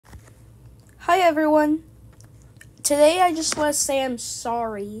Hi everyone. Today I just want to say I'm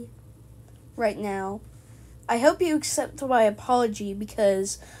sorry right now. I hope you accept my apology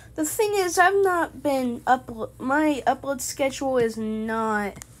because the thing is I've not been my upload schedule is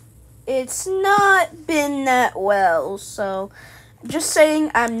not been that well. So just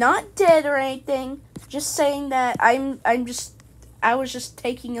saying I'm not dead or anything. Just saying that I was just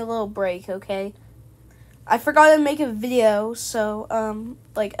taking a little break, okay? I forgot to make a video, so,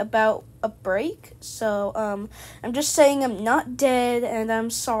 like, about a break, so, I'm just saying I'm not dead, and I'm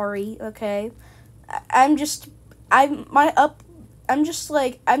sorry, okay? I'm just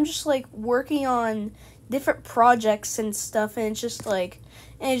working on different projects and stuff, and it's just like,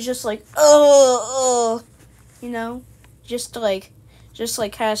 you know? Just like,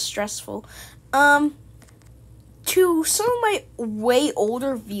 kind of stressful. To some of my way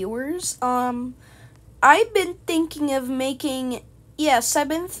older viewers, I've been thinking of making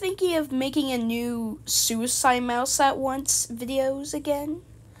a new Suicide Mouse at Once videos again.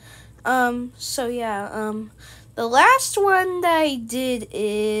 The last one that I did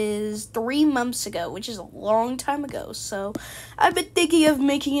is 3 months ago, which is a long time ago. So, I've been thinking of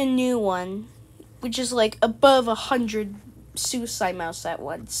making a new one, which is like above 100 Suicide Mouse at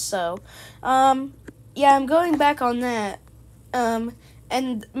Once. So, yeah, I'm going back on that.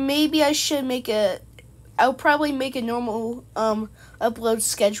 And maybe I'll probably make a normal upload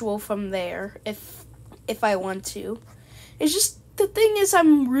schedule from there if I want to. It's just the thing is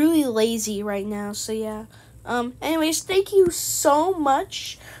I'm really lazy right now, so yeah. Anyways, thank you so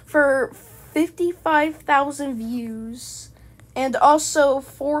much for 55,000 views and also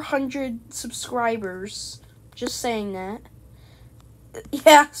 400 subscribers. Just saying that.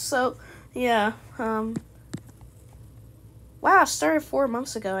 Yeah, so yeah, wow, I started 4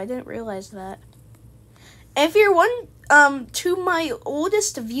 months ago. I didn't realize that. If you're to my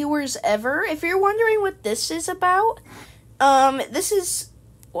oldest viewers ever, if you're wondering what this is about, this is,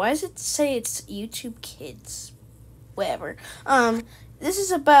 why does it say it's YouTube Kids? Whatever. This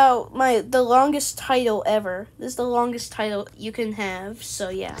is about the longest title ever. This is the longest title you can have, so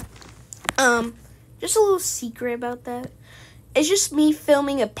yeah. Just a little secret about that. It's just me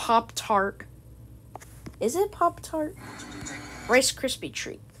filming a Pop-Tart. Is it Pop-Tart? Rice Krispie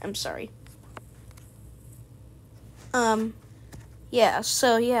treat. I'm sorry. I'll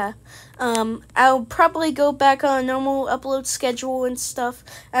probably go back on a normal upload schedule and stuff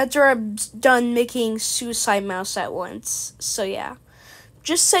after I'm done making Suicide Mouse at Once. So, yeah.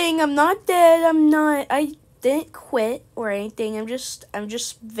 Just saying I'm not dead, I didn't quit or anything, I'm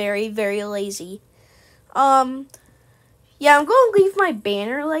just very, very lazy. Yeah, I'm going to leave my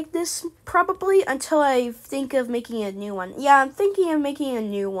banner like this probably until I think of making a new one. Yeah, I'm thinking of making a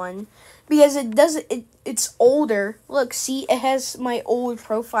new one because it's older. Look, see, it has my old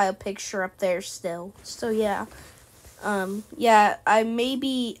profile picture up there still. So yeah. Yeah, I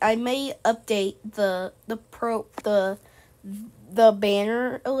may update the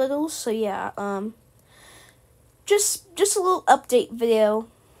banner a little. So yeah, just a little update video.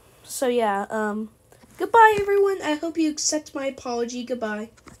 So yeah, goodbye, everyone. I hope you accept my apology. Goodbye.